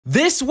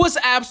This was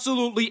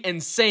absolutely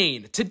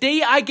insane.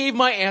 Today I gave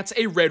my ants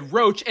a red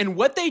roach, and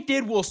what they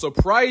did will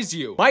surprise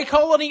you. My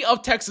colony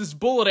of Texas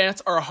bullet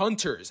ants are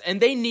hunters,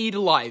 and they need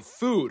live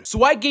food.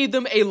 So I gave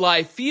them a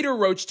live feeder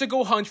roach to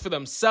go hunt for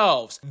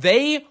themselves.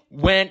 They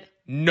went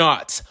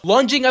nuts,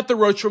 lunging at the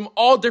roach from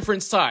all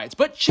different sides.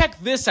 But check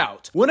this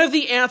out. One of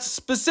the ants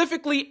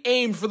specifically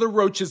aimed for the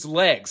roach's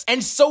legs,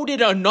 and so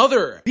did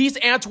another. These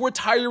ants were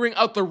tiring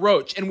out the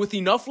roach, and with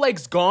enough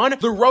legs gone,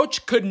 the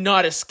roach could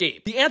not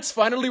escape. The ants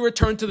finally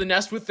returned to the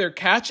nest with their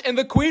catch, and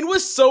the queen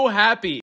was so happy.